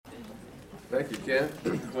Thank you, Ken.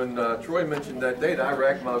 When Troy mentioned that date, I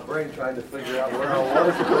racked my brain trying to figure out where I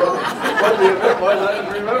was. What the event was, I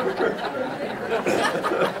didn't remember.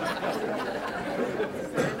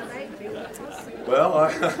 Well,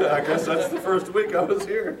 I guess that's the first week I was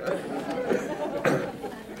here.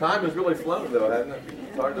 Time has really flown, though, hasn't it?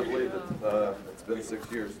 It's hard to believe that it's been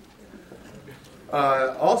 6 years.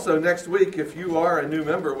 Also, next week, if you are a new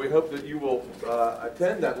member, we hope that you will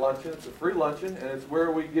attend that luncheon. It's a free luncheon, and it's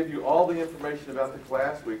where we give you all the information about the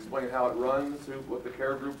class. We explain how it runs, what the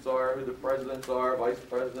care groups are, who the presidents are, vice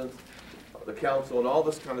presidents, the council, and all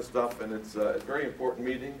this kind of stuff. And it's a very important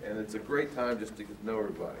meeting, and it's a great time just to get to know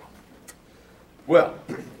everybody. Well,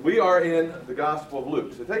 we are in the Gospel of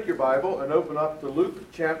Luke. So take your Bible and open up to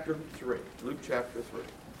Luke chapter 3. Luke chapter 3.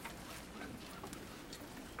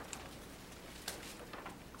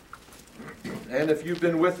 And if you've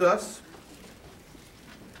been with us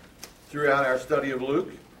throughout our study of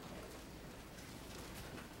Luke,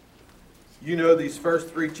 you know these first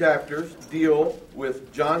 3 chapters deal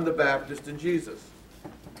with John the Baptist and Jesus.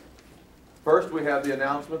 First, we have the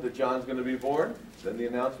announcement that John's going to be born, then the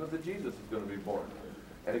announcement that Jesus is going to be born.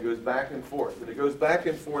 And it goes back and forth. And it goes back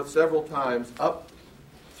and forth several times up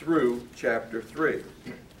through chapter 3.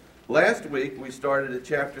 Last week, we started at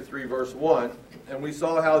chapter 3, verse 1, and we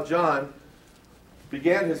saw how John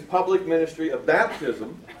began his public ministry of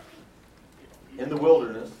baptism in the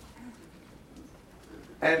wilderness,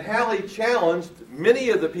 and how he challenged many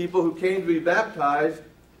of the people who came to be baptized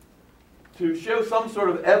to show some sort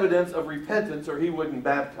of evidence of repentance, or he wouldn't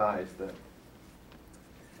baptize them.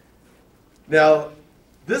 Now,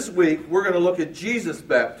 this week, we're going to look at Jesus'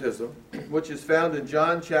 baptism, which is found in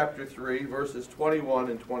John chapter 3, verses 21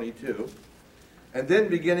 and 22. And then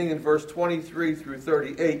beginning in verse 23 through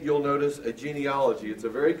 38, you'll notice a genealogy. It's a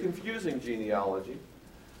very confusing genealogy.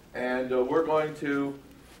 And I'm going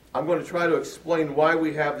to try to explain why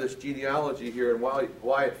we have this genealogy here and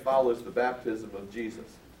why it follows the baptism of Jesus.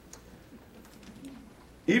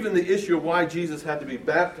 Even the issue of why Jesus had to be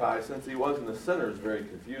baptized since he wasn't a sinner is very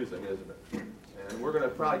confusing, isn't it? And we're going to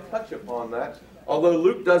probably touch upon that, although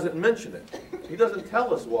Luke doesn't mention it. He doesn't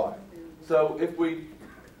tell us why. So if we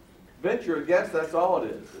venture a guess, that's all it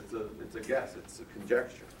is. It's a guess. It's a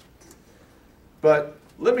conjecture. But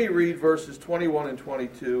let me read verses 21 and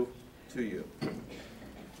 22 to you.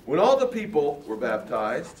 When all the people were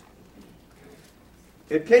baptized,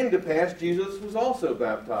 it came to pass Jesus was also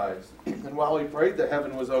baptized. And while he prayed, the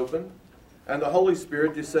heaven was opened, and the Holy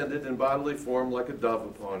Spirit descended in bodily form like a dove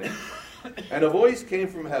upon him. And a voice came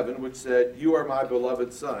from heaven which said, "You are my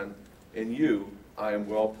beloved Son, in you I am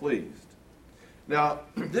well pleased." Now,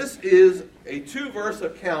 this is a 2-verse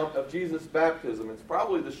account of Jesus' baptism. It's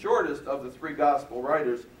probably the shortest of the 3 gospel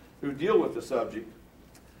writers who deal with the subject.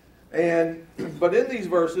 But in these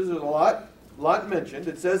verses, there's a lot mentioned.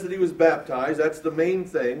 It says that he was baptized. That's the main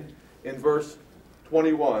thing in verse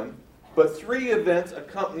 21. But 3 events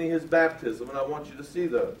accompany his baptism, and I want you to see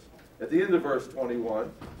those. At the end of verse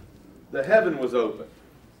 21, the heaven was opened.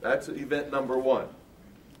 That's event number 1.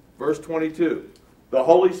 Verse 22, the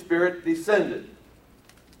Holy Spirit descended.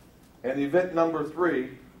 And event number 3,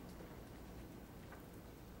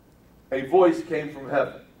 a voice came from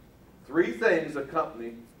heaven. 3 things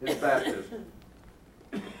accompany his baptism.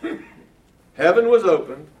 Heaven was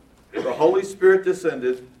opened, the Holy Spirit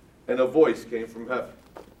descended, and a voice came from heaven.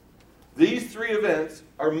 These 3 events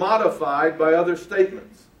are modified by other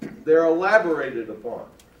statements. They're elaborated upon.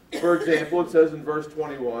 For example, it says in verse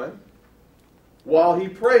 21, while he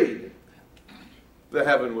prayed, the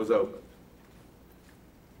heaven was opened.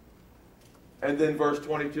 And then verse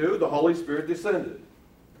 22, the Holy Spirit descended,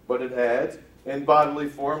 but it adds, in bodily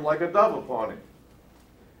form like a dove upon him.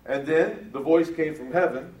 And then the voice came from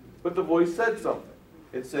heaven, but the voice said something.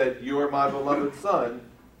 It said, "You are my beloved Son,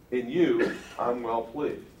 in you I'm well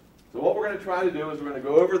pleased." So what we're going to try to do is we're going to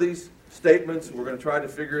go over these statements, and we're going to try to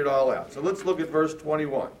figure it all out. So let's look at verse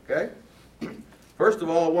 21, okay? First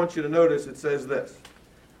of all, I want you to notice it says this.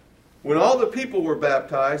 When all the people were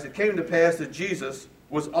baptized, it came to pass that Jesus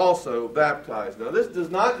was also baptized. Now, this does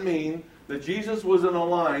not mean that Jesus was in a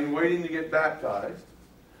line waiting to get baptized,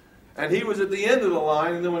 and he was at the end of the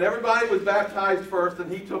line, and then when everybody was baptized first, then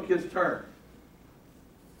he took his turn.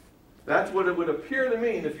 That's what it would appear to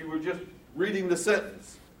mean if you were just reading the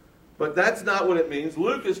sentence. But that's not what it means.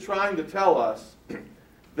 Luke is trying to tell us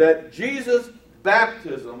that Jesus'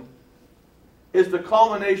 baptism is the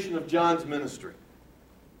culmination of John's ministry.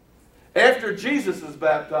 After Jesus is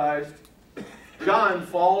baptized, John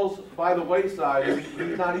falls by the wayside.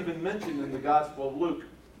 He's not even mentioned in the Gospel of Luke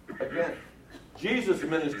again. Jesus'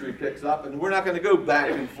 ministry picks up, and we're not going to go back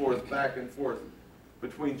and forth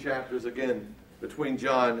between chapters, again, between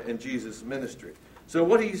John and Jesus' ministry. So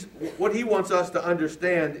what he wants us to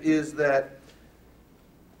understand is that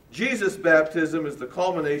Jesus' baptism is the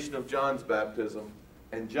culmination of John's baptism,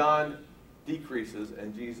 and John decreases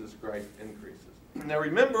and Jesus Christ increases. Now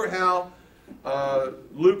remember how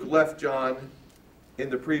Luke left John in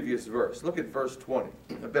the previous verse. Look at verse 20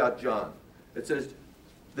 about John. It says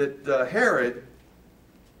that Herod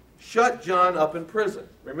shut John up in prison.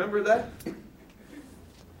 Remember that?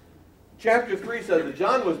 Chapter 3 says that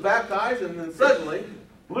John was baptized, and then suddenly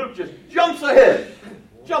Luke just jumps ahead.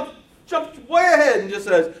 Jumps way ahead and just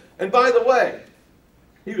says, and by the way,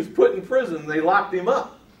 he was put in prison. They locked him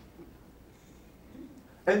up.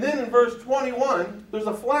 And then in verse 21, there's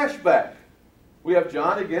a flashback. We have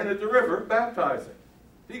John again at the river baptizing.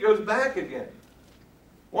 He goes back again.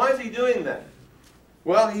 Why is he doing that?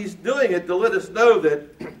 Well, he's doing it to let us know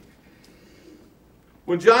that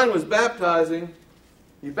when John was baptizing,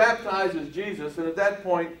 he baptizes Jesus, and at that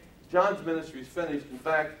point, John's ministry is finished. In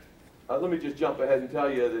fact, let me just jump ahead and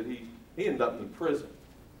tell you that he ended up in prison.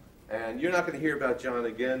 And you're not going to hear about John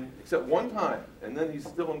again, except one time, and then he's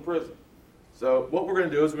still in prison. So what we're going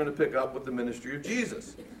to do is we're going to pick up with the ministry of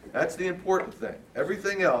Jesus. That's the important thing.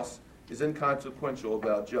 Everything else is inconsequential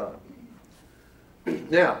about John.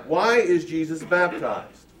 Now, why is Jesus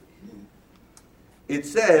baptized? It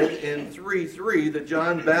said in 3:3 that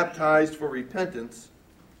John baptized for repentance,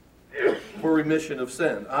 for remission of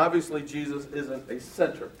sin. Obviously, Jesus isn't a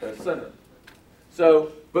sinner.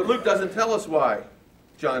 So, but Luke doesn't tell us why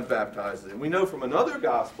John baptizes him. We know from another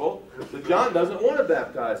gospel that John doesn't want to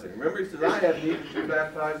baptize him. Remember, he says, I have need that you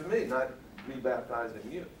baptize me, not me baptizing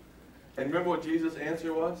you. And remember what Jesus'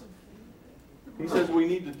 answer was? He says we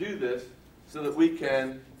need to do this so that we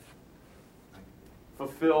can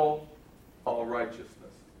fulfill all righteousness.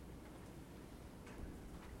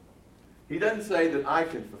 He doesn't say that I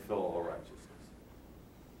can fulfill all righteousness.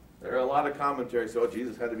 There are a lot of commentaries, so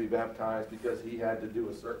Jesus had to be baptized because he had to do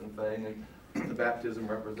a certain thing, and the baptism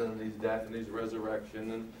represented his death and his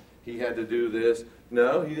resurrection, and he had to do this.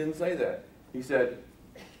 No, he didn't say that. He said,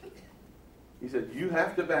 you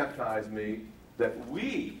have to baptize me that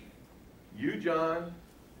we, you, John,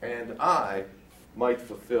 and I might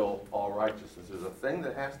fulfill all righteousness. There's a thing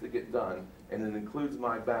that has to get done, and it includes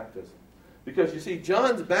my baptism. Because you see,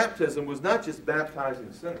 John's baptism was not just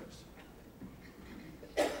baptizing sinners.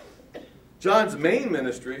 John's main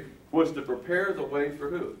ministry was to prepare the way for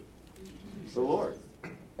who? The Lord.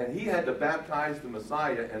 And he had to baptize the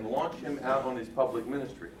Messiah and launch him out on his public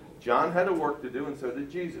ministry. John had a work to do, and so did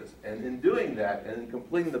Jesus. And in doing that, and in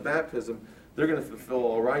completing the baptism, they're going to fulfill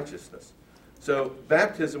all righteousness. So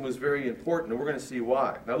baptism was very important, and we're going to see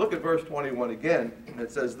why. Now look at verse 21 again, and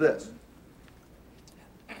it says this.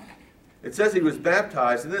 It says he was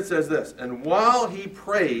baptized, and then it says this, and while he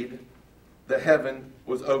prayed, the heaven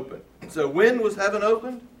was opened. So when was heaven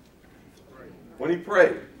opened? When he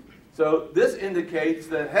prayed. So this indicates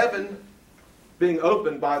that heaven being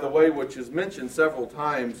opened, by the way, which is mentioned several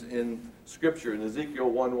times in Scripture. In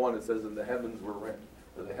Ezekiel 1:1, it says, and the heavens were rent,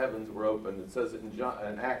 or the heavens were opened. It says it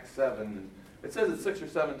in Acts 7, it says it 6 or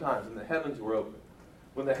 7 times, and the heavens were opened.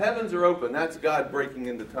 When the heavens are open, that's God breaking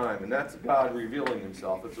into time, and that's God revealing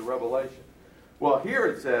himself. It's a revelation. Well, here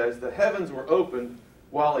it says the heavens were opened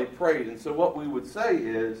while he prayed. And so what we would say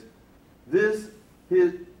is his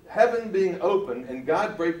heaven being open and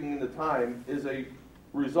God breaking into time is a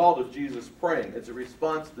result of Jesus praying. It's a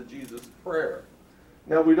response to Jesus' prayer.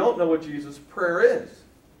 Now, we don't know what Jesus' prayer is.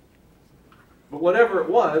 But whatever it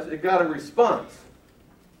was, it got a response.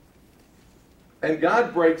 And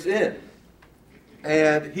God breaks in.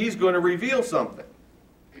 And he's going to reveal something.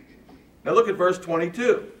 Now look at verse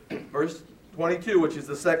 22. Verse 22, which is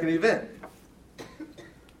the second event.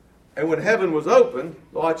 And when heaven was open,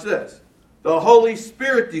 watch this. The Holy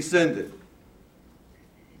Spirit descended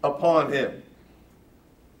upon him.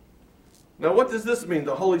 Now what does this mean,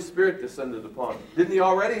 the Holy Spirit descended upon him? Didn't he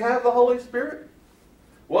already have the Holy Spirit?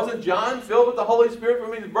 Wasn't John filled with the Holy Spirit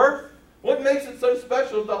from his birth? What makes it so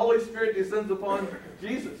special if the Holy Spirit descends upon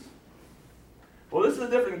Jesus? Well, this is a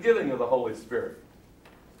different giving of the Holy Spirit.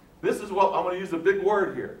 This is what, I'm going to use a big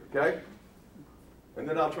word here, okay? And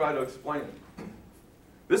then I'll try to explain it.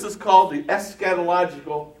 This is called the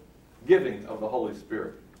eschatological giving of the Holy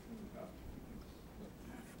Spirit.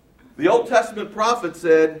 The Old Testament prophet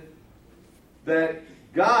said that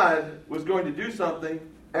God was going to do something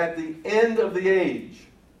at the end of the age.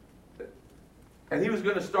 And he was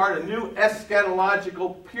going to start a new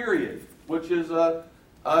eschatological period, which is a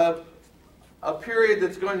period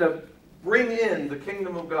that's going to bring in the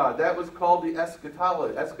kingdom of God. That was called the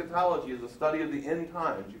eschatology. Eschatology is a study of the end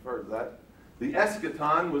times. You've heard of that. The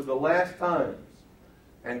eschaton was the last times.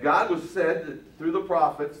 And God was said that, through the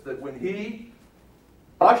prophets, that when he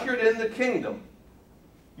ushered in the kingdom,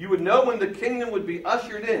 you would know when the kingdom would be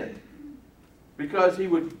ushered in because he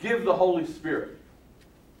would give the Holy Spirit.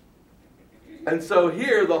 And so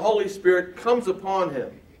here the Holy Spirit comes upon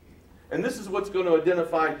him. And this is what's going to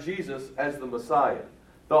identify Jesus as the Messiah.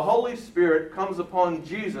 The Holy Spirit comes upon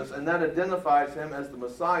Jesus, and that identifies him as the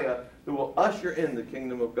Messiah who will usher in the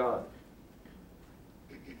kingdom of God.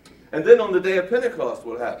 And then on the day of Pentecost,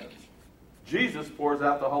 what happens? Jesus pours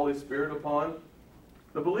out the Holy Spirit upon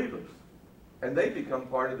the believers, and they become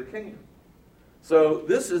part of the kingdom. So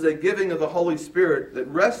this is a giving of the Holy Spirit that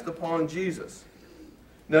rests upon Jesus.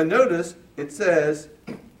 Now notice, it says,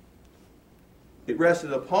 it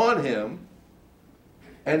rested upon him,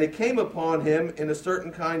 and it came upon him in a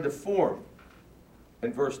certain kind of form.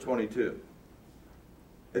 In verse 22.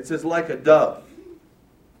 It says, like a dove.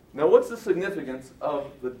 Now what's the significance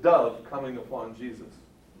of the dove coming upon Jesus?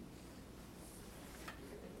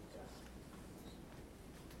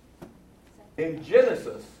 In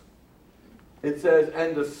Genesis, it says,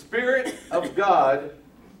 and the Spirit of God,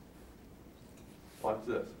 watch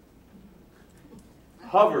this,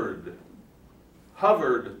 hovered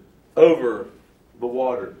over the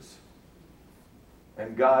waters.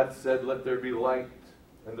 And God said, let there be light,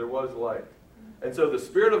 and there was light. And so the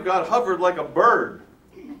Spirit of God hovered like a bird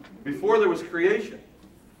before there was creation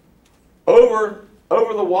over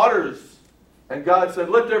the waters. And God said,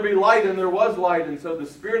 let there be light, and there was light. And so the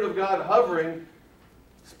Spirit of God hovering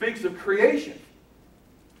speaks of creation.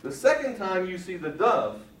 The second time you see the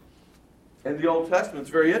dove in the Old Testament, it's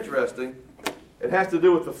very interesting. It has to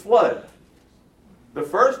do with the flood. The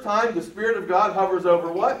first time the Spirit of God hovers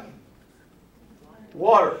over what?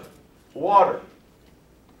 Water. Water.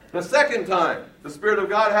 The second time the Spirit of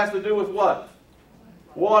God has to do with what?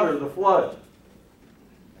 Water, the flood.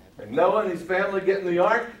 And Noah and his family get in the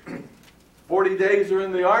ark. 40 days are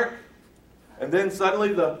in the ark. And then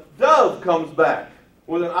suddenly the dove comes back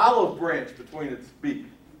with an olive branch between its beak,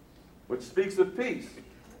 which speaks of peace.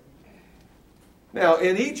 Now,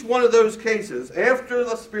 in each one of those cases, after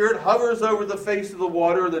the Spirit hovers over the face of the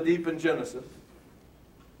water, the deep in Genesis,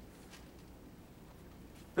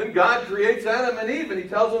 then God creates Adam and Eve, and he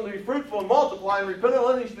tells them to be fruitful and multiply and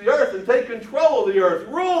replenish the earth and take control of the earth,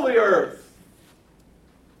 rule the earth.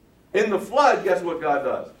 In the flood, guess what God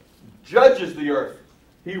does? Judges the earth.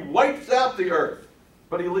 He wipes out the earth.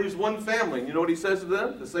 But he leaves one family. And you know what he says to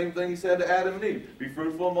them? The same thing he said to Adam and Eve. Be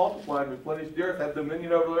fruitful and multiply and replenish the earth. Have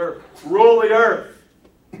dominion over the earth. Rule the earth.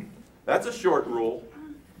 That's a short rule.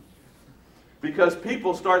 Because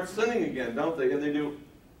people start sinning again, don't they? And they do.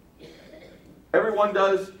 Everyone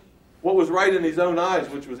does what was right in his own eyes,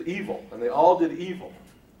 which was evil. And they all did evil.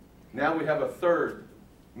 Now we have a third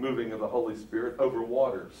moving of the Holy Spirit over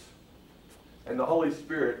waters. And the Holy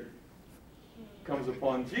Spirit comes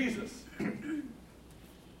upon Jesus,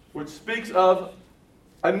 which speaks of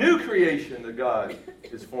a new creation that God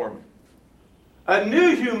is forming. A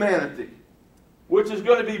new humanity, which is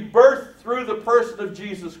going to be birthed through the person of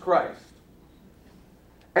Jesus Christ.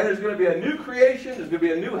 And there's going to be a new creation, there's going to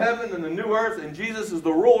be a new heaven and a new earth, and Jesus is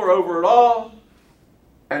the ruler over it all.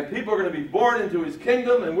 And people are going to be born into his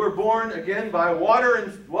kingdom, and we're born again by water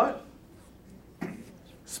and what?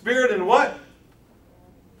 Spirit and what?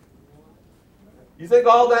 You think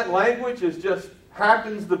all that language is just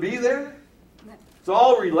happens to be there? It's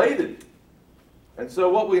all related. And so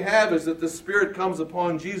what we have is that the Spirit comes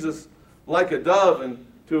upon Jesus like a dove, and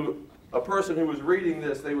to a person who was reading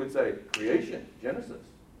this, they would say, creation, Genesis,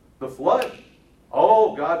 the flood.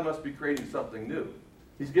 Oh, God must be creating something new.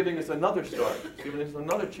 He's giving us another start. He's giving us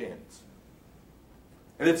another chance.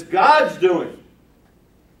 And it's God's doing.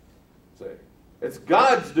 Say, it's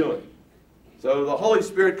God's doing. So the Holy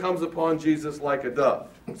Spirit comes upon Jesus like a dove.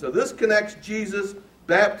 So this connects Jesus'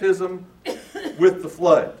 baptism with the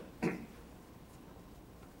flood.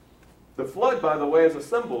 The flood, by the way, is a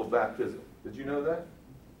symbol of baptism. Did you know that?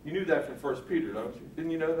 You knew that from 1 Peter, don't you?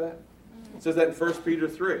 Didn't you know that? It says that in 1 Peter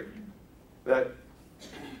 3. That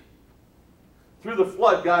through the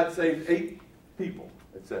flood, God saved 8 people,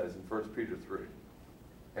 it says in 1 Peter 3.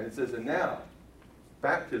 And it says, and now,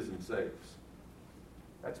 baptism saves.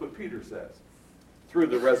 That's what Peter says. Through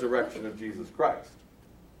the resurrection of Jesus Christ.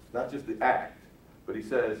 Not just the act, but he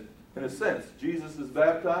says, in a sense, Jesus is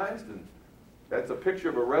baptized, and that's a picture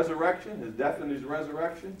of a resurrection, his death and his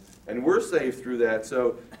resurrection, and we're saved through that.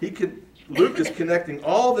 So Luke is connecting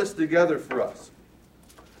all this together for us.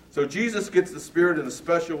 So Jesus gets the Spirit in a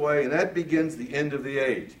special way, and that begins the end of the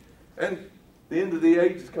age. And the end of the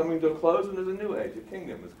age is coming to a close, and there's a new age. A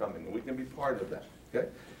kingdom is coming, and we can be part of that. Okay?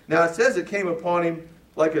 Now it says it came upon him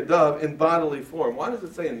like a dove in bodily form. Why does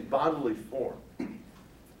it say in bodily form?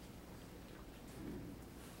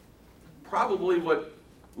 Probably what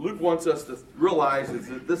Luke wants us to realize is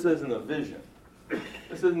that this isn't a vision.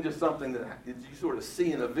 This isn't just something that you sort of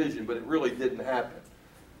see in a vision, but it really didn't happen.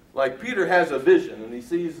 Like Peter has a vision and he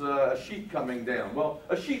sees a sheet coming down. Well,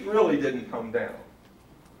 a sheet really didn't come down.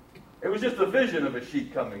 It was just a vision of a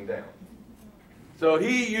sheet coming down. So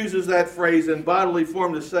he uses that phrase in bodily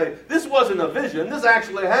form to say, this wasn't a vision, this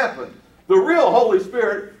actually happened. The real Holy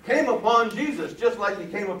Spirit came upon Jesus just like he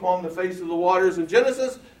came upon the face of the waters in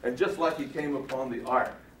Genesis and just like he came upon the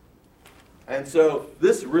ark. And so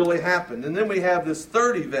this really happened. And then we have this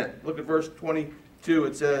third event. Look at verse 22.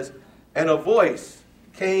 It says, and a voice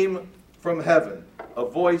came from heaven. A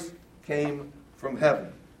voice came from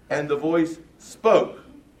heaven. And the voice spoke.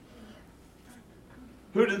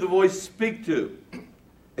 Who did the voice speak to?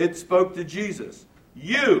 It spoke to Jesus.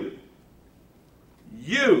 You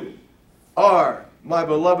are my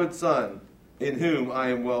beloved Son, in whom I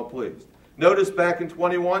am well pleased. Notice back in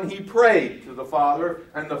 21, he prayed to the Father,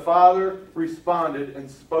 and the Father responded and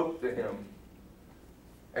spoke to him.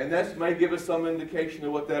 And this may give us some indication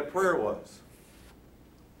of what that prayer was.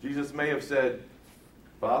 Jesus may have said,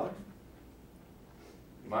 Father,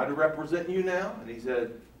 am I to represent you now? And he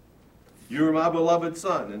said, you are my beloved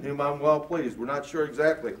Son, in whom I'm well pleased. We're not sure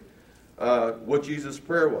exactly what Jesus'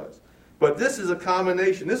 prayer was. But this is a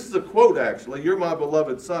combination. This is a quote, actually. You're my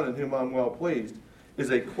beloved Son, in whom I'm well pleased,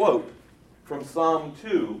 is a quote from Psalm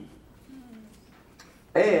 2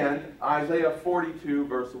 and Isaiah 42,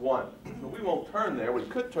 verse 1. So we won't turn there. We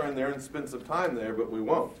could turn there and spend some time there, but we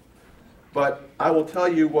won't. But I will tell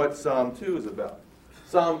you what Psalm 2 is about.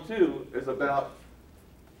 Psalm 2 is about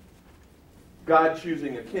God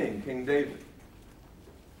choosing a king, King David.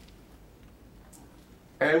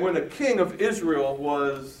 And when a king of Israel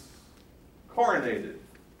was coronated,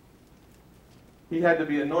 he had to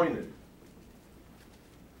be anointed.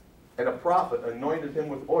 And a prophet anointed him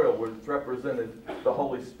with oil, which represented the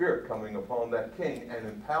Holy Spirit coming upon that king and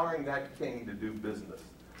empowering that king to do business,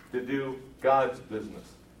 to do God's business.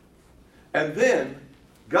 And then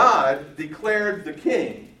God declared the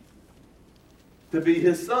king to be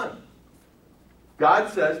his son.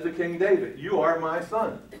 God says to King David, you are my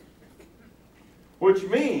son. Which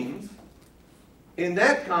means, in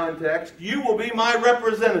that context, you will be my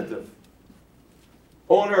representative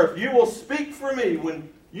on earth. You will speak for me. When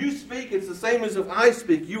you speak, it's the same as if I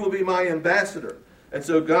speak. You will be my ambassador. And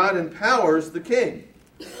so God empowers the king.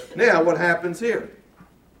 Now, what happens here?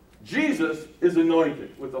 Jesus is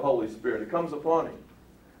anointed with the Holy Spirit. It comes upon him.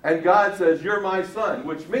 And God says, you're my son,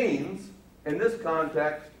 which means, in this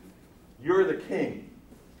context, you're the king.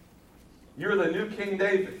 You're the new King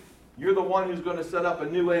David. You're the one who's going to set up a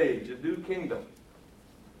new age, a new kingdom.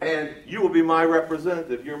 And you will be my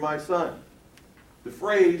representative. You're my son. The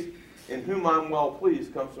phrase, in whom I'm well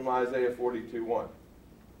pleased, comes from Isaiah 42:1.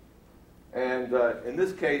 And in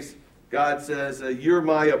this case, God says, you're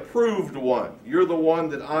my approved one. You're the one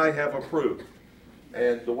that I have approved.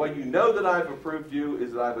 And the way you know that I've approved you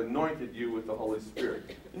is that I've anointed you with the Holy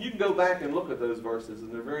Spirit. And you can go back and look at those verses,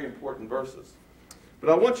 and they're very important verses. But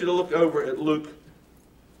I want you to look over at Luke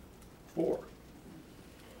 4.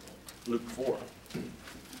 Luke 4.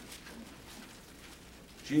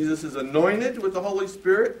 Jesus is anointed with the Holy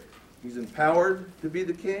Spirit. He's empowered to be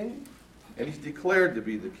the king. And he's declared to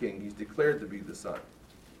be the king. He's declared to be the son.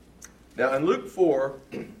 Now in Luke 4,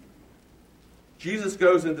 Jesus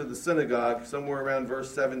goes into the synagogue somewhere around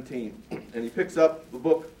verse 17. And he picks up the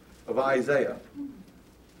book of Isaiah.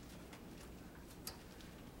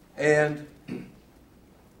 And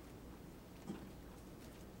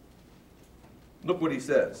look what he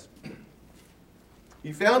says.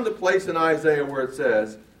 He found the place in Isaiah where it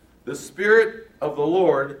says, the Spirit of the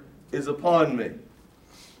Lord is upon me,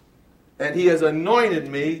 and he has anointed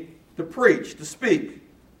me to preach, to speak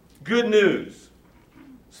good news.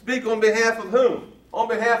 Speak on behalf of whom? On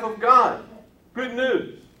behalf of God. Good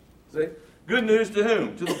news. See? Good news to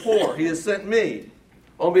whom? To the poor. He has sent me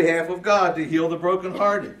on behalf of God to heal the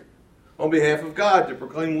brokenhearted, on behalf of God to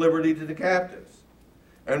proclaim liberty to the captives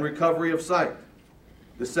and recovery of sight,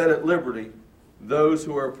 to set at liberty those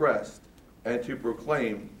who are oppressed, and to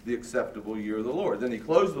proclaim the acceptable year of the Lord. Then he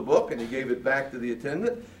closed the book and he gave it back to the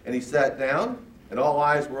attendant, and he sat down, and all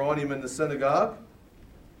eyes were on him in the synagogue,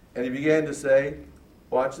 and he began to say,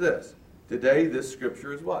 watch this, today this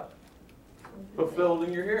scripture is what? Fulfilled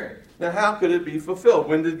in your hearing. Now how could it be fulfilled?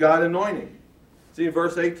 When did God anoint him? See in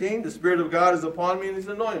verse 18, the Spirit of God is upon me and he's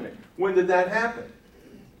anointed me. When did that happen?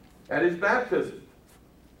 At his baptism.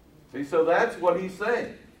 See, so that's what he's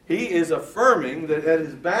saying. He is affirming that at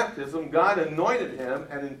his baptism, God anointed him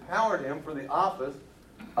and empowered him for the office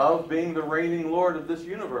of being the reigning Lord of this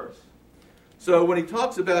universe. So when he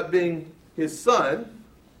talks about being his son,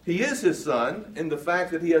 he is his son in the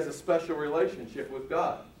fact that he has a special relationship with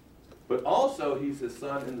God. But also he's his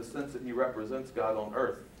son in the sense that he represents God on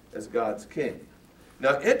earth as God's king.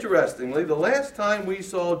 Now, interestingly, the last time we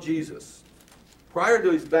saw Jesus, prior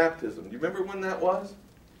to his baptism, do you remember when that was?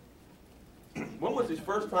 When was his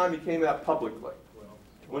first time he came out publicly?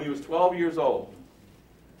 When he was 12 years old.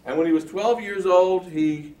 And when he was 12 years old,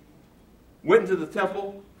 he went into the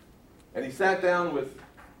temple and he sat down with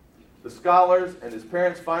the scholars, and his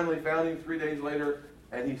parents finally found him 3 days later,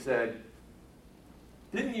 and he said,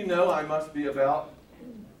 "Didn't you know I must be about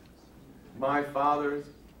my Father's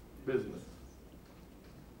business?"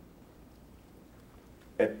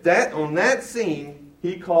 On that scene,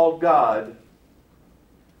 he called God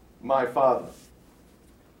my Father.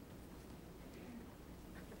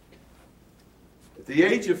 At the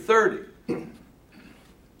age of 30,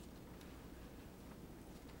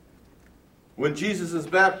 when Jesus is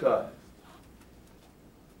baptized,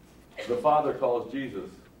 the Father calls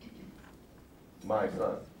Jesus my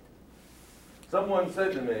son. Someone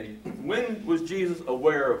said to me, when was Jesus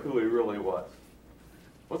aware of who he really was?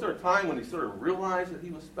 Was there a time when he sort of realized that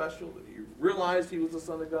he was special, that he realized he was the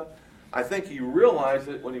Son of God? I think he realized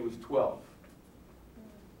it when he was 12.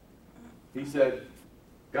 He said,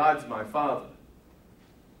 "God's my Father."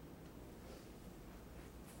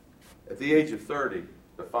 At the age of 30,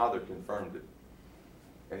 the Father confirmed it.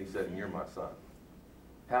 And he said, "And you're my son."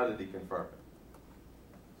 How did he confirm it?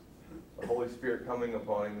 The Holy Spirit coming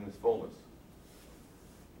upon him in his fullness.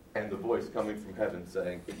 And the voice coming from heaven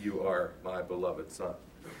saying, "You are my beloved son."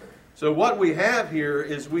 So what we have here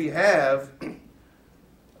is we have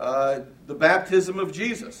the baptism of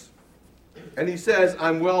Jesus. And he says,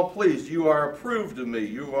 "I'm well pleased. You are approved of me.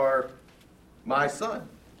 You are my son."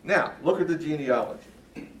 Now, look at the genealogy.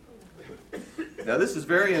 Now, this is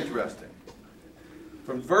very interesting.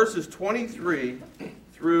 From verses 23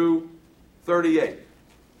 through 38,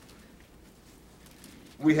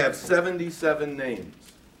 we have 77 names.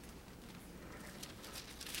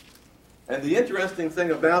 And the interesting thing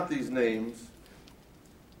about these names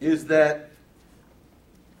is that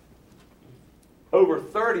over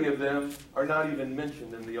 30 of them are not even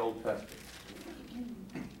mentioned in the Old Testament.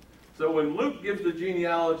 So when Luke gives the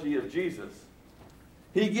genealogy of Jesus,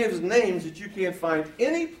 he gives names that you can't find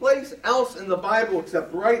any place else in the Bible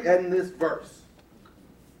except right in this verse.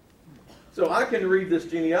 So I can read this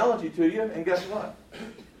genealogy to you, and guess what?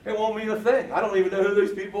 It won't mean a thing. I don't even know who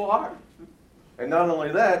these people are. And not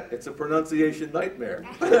only that, it's a pronunciation nightmare.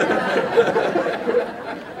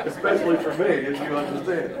 Especially for me, as you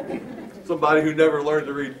understand. Somebody who never learned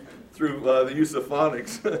to read through the use of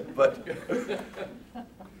phonics. But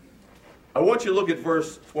I want you to look at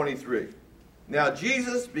verse 23. Now,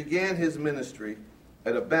 Jesus began his ministry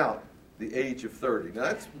at about the age of 30. Now,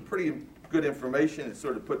 that's pretty good information. It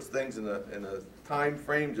sort of puts things in a time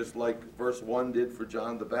frame, just like verse 1 did for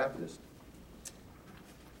John the Baptist.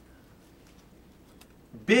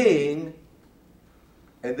 Being,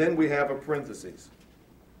 and then we have a parenthesis,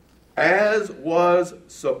 as was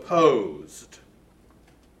supposed,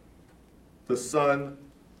 the son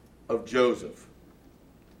of Joseph.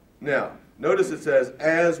 Now, notice it says,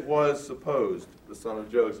 as was supposed, the son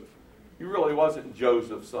of Joseph. He really wasn't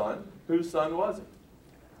Joseph's son. Whose son was he?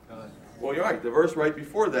 God. Well, you're right. The verse right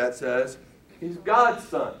before that says, he's God's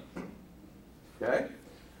son. Okay?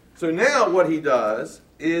 So now what he does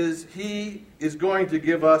is he is going to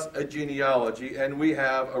give us a genealogy, and we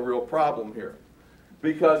have a real problem here.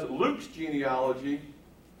 Because Luke's genealogy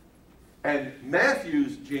and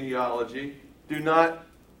Matthew's genealogy do not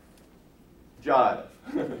jive.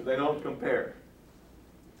 They don't compare.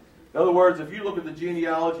 In other words, if you look at the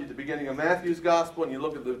genealogy at the beginning of Matthew's gospel and you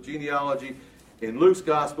look at the genealogy in Luke's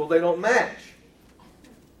gospel, they don't match.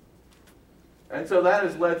 And so that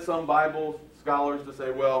has led some Bible scholars to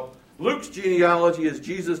say, well, Luke's genealogy is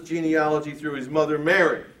Jesus' genealogy through his mother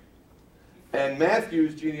Mary. And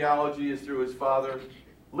Matthew's genealogy is through his father,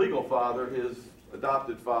 legal father, his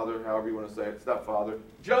adopted father, however you want to say it, stepfather,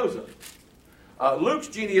 Joseph. Luke's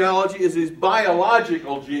genealogy is his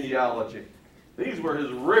biological genealogy. These were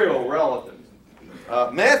his real relatives.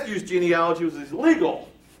 Matthew's genealogy was his legal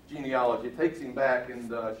genealogy. It takes him back and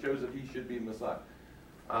shows that he should be Messiah.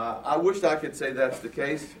 I wish I could say that's the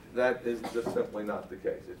case. That is just simply not the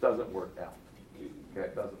case. It doesn't work out. Okay,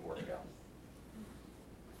 it doesn't work out.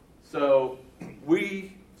 So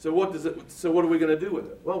what are we going to do with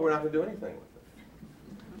it? Well, we're not going to do anything with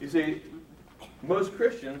it. You see, most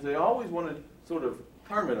Christians, they always want to sort of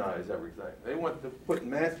harmonize everything. They want to put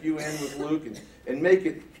Matthew in with Luke and make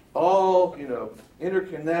it all,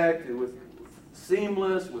 interconnect with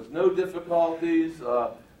seamless, with no difficulties.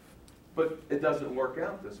 But it doesn't work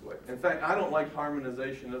out this way. In fact, I don't like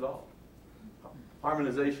harmonization at all.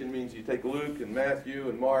 Harmonization means you take Luke and Matthew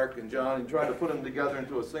and Mark and John and try to put them together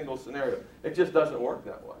into a single scenario. It just doesn't work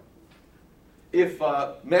that way. If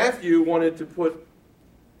Matthew wanted to put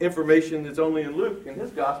information that's only in Luke in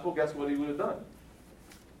his gospel, guess what he would have done?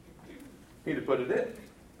 He'd have put it in.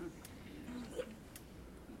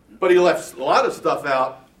 But he left a lot of stuff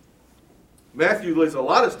out. Matthew leaves a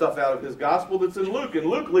lot of stuff out of his gospel that's in Luke, and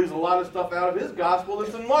Luke leaves a lot of stuff out of his gospel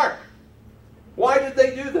that's in Mark. Why did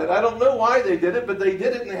they do that? I don't know why they did it, but they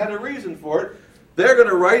did it and they had a reason for it. They're going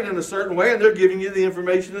to write in a certain way, and they're giving you the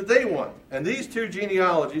information that they want. And these two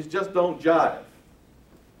genealogies just don't jive.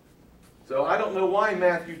 So I don't know why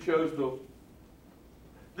Matthew chose the...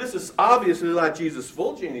 This is obviously not Jesus'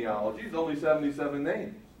 full genealogy. It's only 77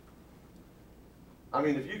 names. I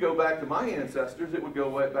mean, if you go back to my ancestors, it would go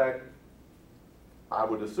way back, I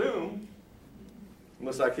would assume,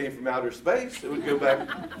 unless I came from outer space, it would go back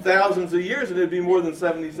thousands of years, and it would be more than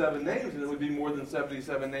 77 names, and it would be more than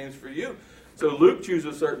 77 names for you. So Luke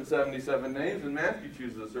chooses certain 77 names, and Matthew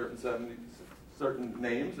chooses a certain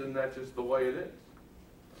names, and that's just the way it is.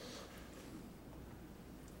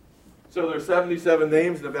 So there's 77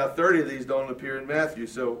 names, and about 30 of these don't appear in Matthew,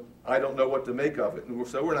 so I don't know what to make of it, and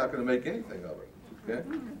so we're not going to make anything of it. Okay?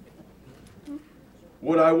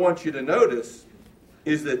 What I want you to notice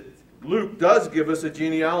is that Luke does give us a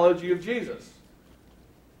genealogy of Jesus.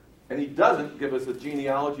 And he doesn't give us a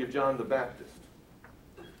genealogy of John the Baptist.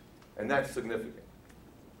 And that's significant.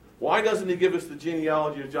 Why doesn't he give us the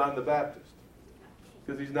genealogy of John the Baptist?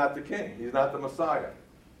 Because he's not the king. He's not the Messiah.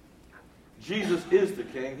 Jesus is the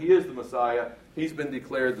king. He is the Messiah. He's been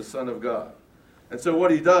declared the Son of God. And so what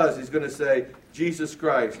he does, he's going to say, Jesus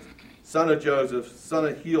Christ, son of Joseph, son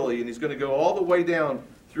of Heli, and he's going to go all the way down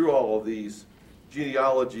through all of these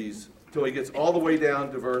genealogies until he gets all the way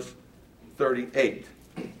down to verse 38.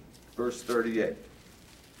 Verse 38.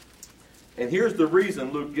 And here's the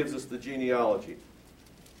reason Luke gives us the genealogy.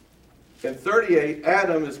 In 38,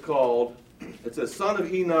 Adam is called, it says, son of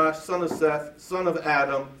Enosh, son of Seth, son of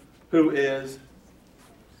Adam, who is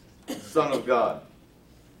Son of God.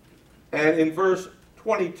 And in verse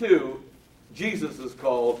 22, Jesus is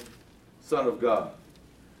called Son of God.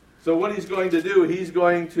 So what he's going to do, he's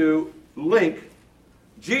going to link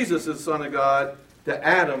Jesus as Son of God to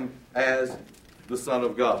Adam as the Son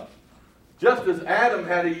of God. Just as Adam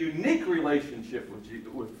had a unique relationship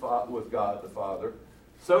with God the Father,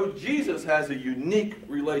 so Jesus has a unique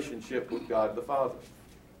relationship with God the Father.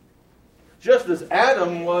 Just as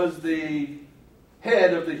Adam was the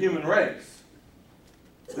head of the human race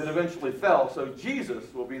that eventually fell, so Jesus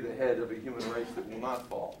will be the head of a human race that will not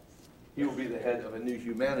fall. He will be the head of a new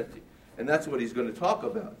humanity. And that's what he's going to talk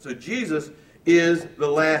about. So Jesus is the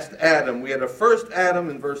last Adam. We had a first Adam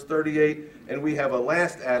in verse 38, and we have a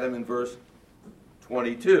last Adam in verse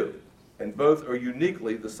 22. And both are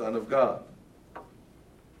uniquely the Son of God.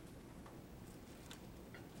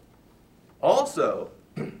 Also,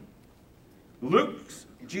 Luke's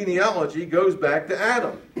genealogy goes back to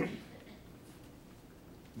Adam.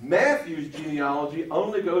 Matthew's genealogy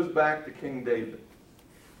only goes back to King David.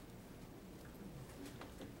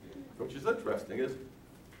 Which is interesting, isn't it?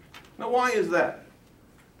 Now, why is that?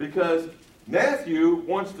 Because Matthew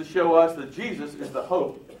wants to show us that Jesus is the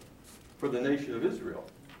hope for the nation of Israel.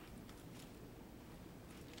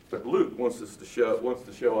 But Luke wants to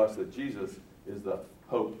show us that Jesus is the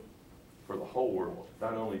hope for the whole world,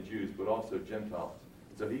 not only Jews, but also Gentiles.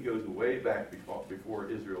 So he goes way back before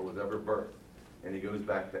Israel was ever birthed. And he goes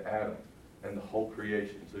back to Adam and the whole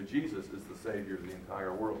creation. So Jesus is the Savior of the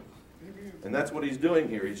entire world. And that's what he's doing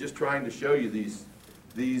here. He's just trying to show you these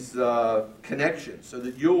connections so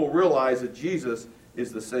that you will realize that Jesus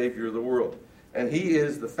is the Savior of the world. And he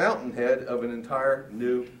is the fountainhead of an entire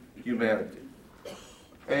new humanity.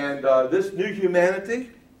 And this new humanity,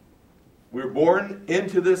 we're born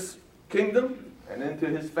into this kingdom and into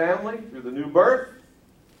his family through the new birth.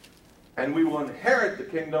 And we will inherit the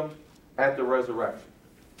kingdom at the resurrection.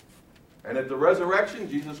 And at the resurrection,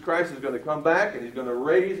 Jesus Christ is going to come back and he's going to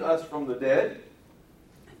raise us from the dead.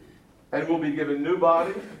 And we'll be given new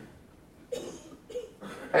bodies.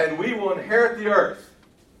 And we will inherit the earth.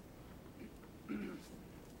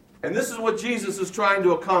 And this is what Jesus is trying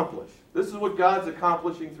to accomplish. This is what God's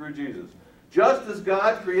accomplishing through Jesus. Just as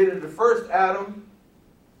God created the first Adam,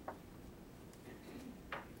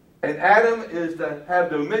 and Adam is to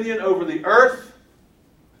have dominion over the earth,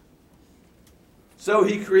 So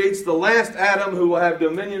he creates the last Adam who will have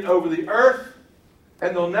dominion over the earth,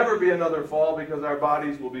 and there'll never be another fall because our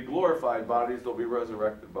bodies will be glorified bodies, they'll be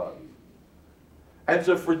resurrected bodies. And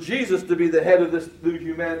so for Jesus to be the head of this new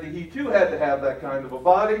humanity, he too had to have that kind of a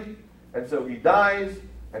body. And so he dies,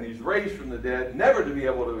 and he's raised from the dead, never to be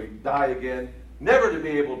able to die again, never to be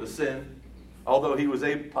able to sin, although he was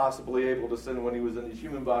possibly able to sin when he was in his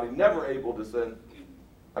human body, never able to sin.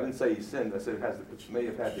 I didn't say he sinned. I said it may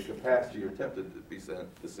have had the capacity or tempted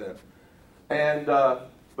to sin. And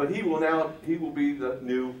but he will be the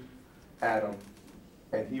new Adam,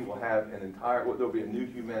 and he will have there'll be a new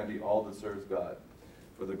humanity, all that serves God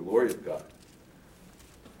for the glory of God.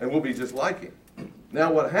 And we'll be just like him.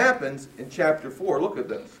 Now what happens in chapter 4, look at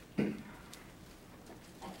this.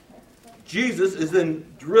 Jesus is then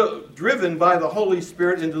driven by the Holy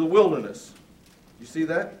Spirit into the wilderness. You see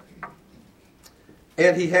that?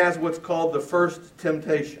 And he has what's called the first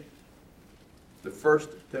temptation. The first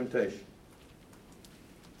temptation.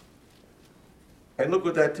 And look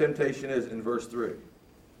what that temptation is in verse 3.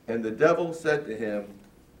 And the devil said to him,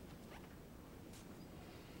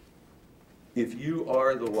 if you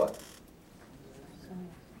are the what?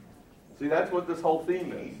 See, that's what this whole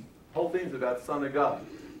theme is. The whole theme is about Son of God.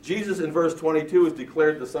 Jesus in verse 22 is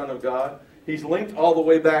declared the Son of God. He's linked all the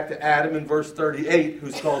way back to Adam in verse 38,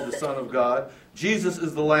 who's called the Son of God. Jesus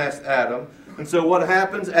is the last Adam. And so what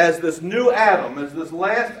happens as this new Adam, as this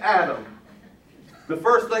last Adam, the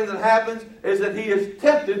first thing that happens is that he is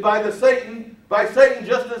tempted by Satan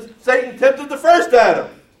just as Satan tempted the first Adam.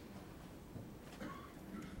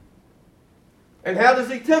 And how does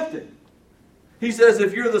he tempt him? He says,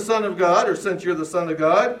 if you're the Son of God, or since you're the Son of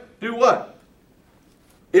God, do what?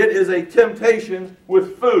 It is a temptation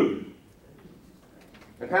with food.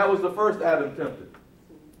 And how was the first Adam tempted?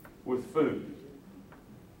 With food.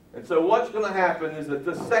 And so what's going to happen is that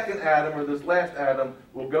this second Adam, or this last Adam,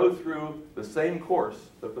 will go through the same course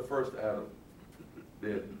that the first Adam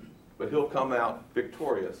did. But he'll come out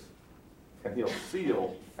victorious, and he'll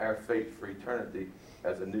seal our fate for eternity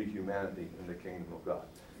as a new humanity in the kingdom of God.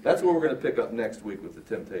 That's what we're going to pick up next week with the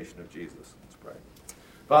temptation of Jesus. Let's pray.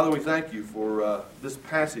 Father, we thank you for this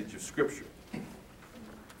passage of Scripture.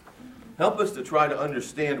 Help us to try to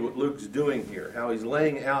understand what Luke's doing here, how he's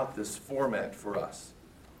laying out this format for us.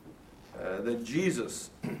 That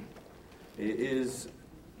Jesus is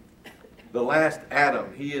the last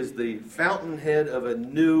Adam. He is the fountainhead of a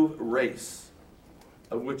new race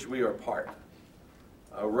of which we are part.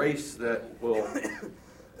 A race that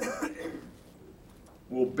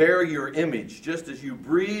will bear your image, just as you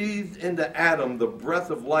breathed into Adam the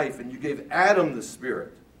breath of life, and you gave Adam the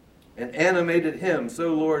Spirit and animated him,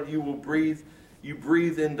 so Lord, you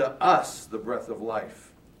breathe into us the breath of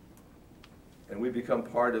life, and we become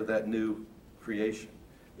part of that new creation.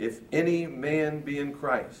 If any man be in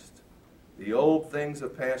Christ, the old things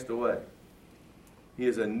have passed away. He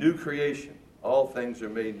is a new creation. All things are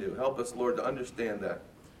made new. Help us, Lord, to understand that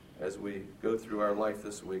as we go through our life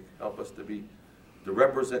this week. Help us to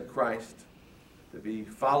represent Christ, to be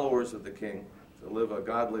followers of the King, to live a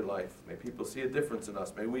godly life. May people see a difference in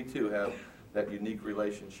us. May we too have that unique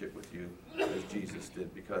relationship with you as Jesus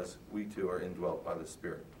did, because we too are indwelt by the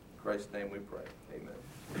Spirit. In Christ's name we pray. Amen.